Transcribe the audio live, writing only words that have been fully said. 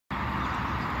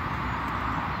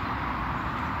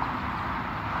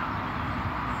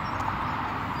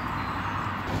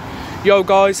Yo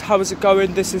guys, how is it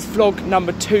going? This is vlog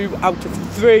number 2 out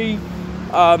of 3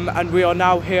 and we are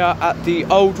now here at the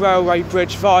old railway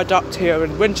bridge viaduct here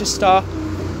in Winchester.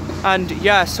 And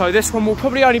yeah, so this one will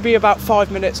probably only be about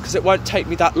 5 minutes because it won't take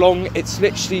me that long. It's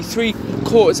literally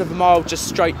 3/4 of a mile just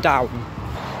straight down.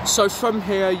 So from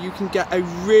here you can get a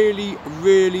really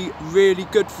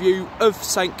good view of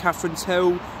St Catherine's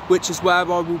Hill, which is where I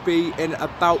will be in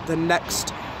about the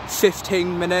next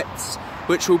 15 minutes,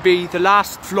 which will be the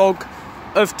last vlog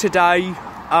of today.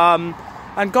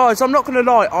 And guys, I'm not gonna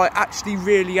lie, I actually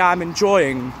really am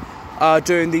enjoying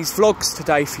doing these vlogs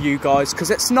today for you guys,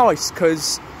 because it's nice,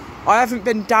 because I haven't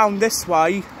been down this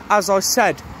way, as I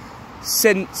said,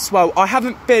 since, well, I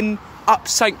haven't been up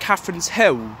St Catherine's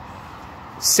Hill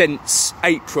since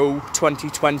April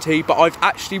 2020, but I've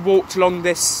actually walked along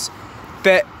this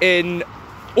bit in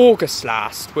August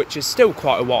last, which is still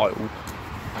quite a while.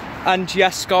 And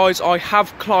yes guys, I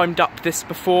have climbed up this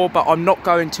before, but I'm not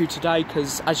going to today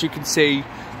because, as you can see,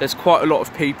 there's quite a lot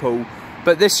of people.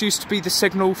 But this used to be the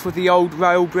signal for the old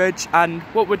rail bridge, and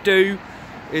what we'll do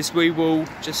is we will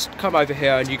just come over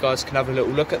here and you guys can have a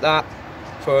little look at that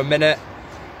for a minute.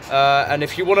 And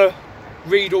if you want to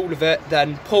read all of it,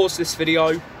 then pause this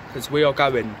video because we are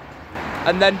going.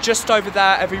 And then just over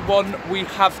there, everyone, we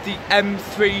have the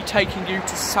M3 taking you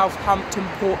to Southampton,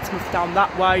 Portsmouth down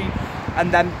that way,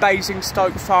 and then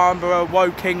Basingstoke, Farnborough,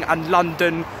 Woking and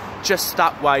London just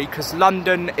that way, because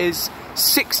London is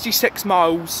 66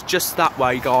 miles just that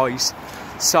way, guys.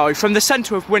 So from the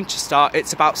centre of Winchester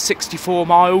it's about 64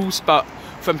 miles, but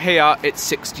from here it's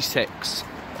 66.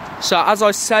 So as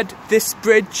I said, this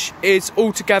bridge is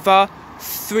altogether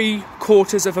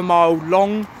 3/4 of a mile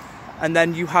long, and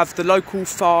then you have the local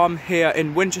farm here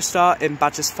in Winchester, in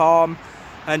Badger's Farm,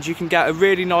 and you can get a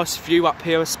really nice view up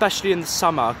here, especially in the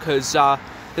summer, because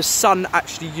the sun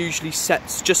actually usually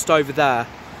sets just over there,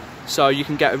 so you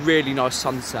can get a really nice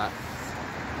sunset.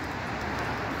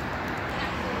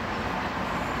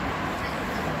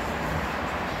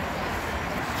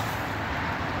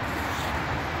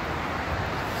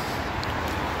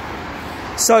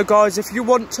 So guys, if you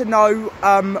want to know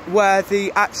where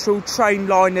the actual train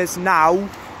line is now,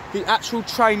 the actual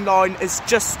train line is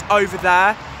just over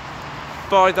there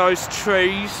by those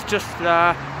trees, just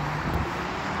there.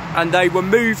 And they were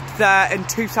moved there in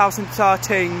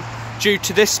 2013 due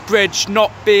to this bridge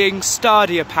not being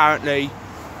sturdy, apparently.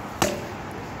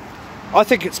 I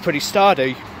think it's pretty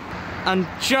sturdy. And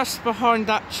just behind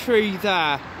that tree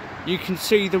there, you can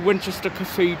see the Winchester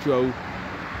Cathedral.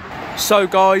 So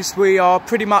guys, we are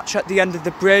pretty much at the end of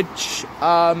the bridge,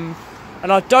 and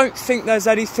I don't think there's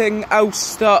anything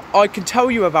else that I can tell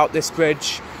you about this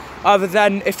bridge, other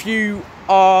than if you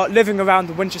are living around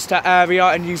the Winchester area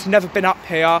and you've never been up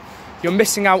here, you're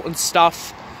missing out on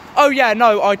stuff. Oh yeah,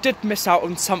 no, I did miss out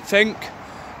on something.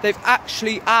 They've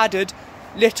actually added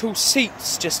little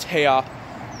seats just here.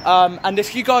 And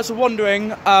if you guys are wondering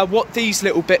what these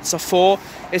little bits are for,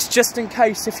 it's just in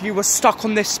case if you were stuck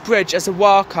on this bridge as a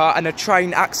worker and a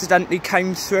train accidentally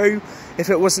came through if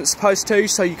it wasn't supposed to,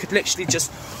 so you could literally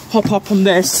just hop up on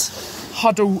this,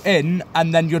 huddle in,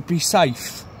 and then you'd be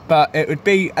safe. But it would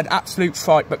be an absolute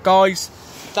fright. But guys,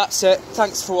 that's it.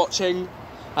 Thanks for watching,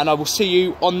 and I will see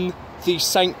you on the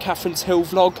St Catherine's Hill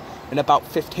vlog in about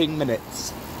 15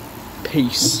 minutes.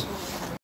 Peace.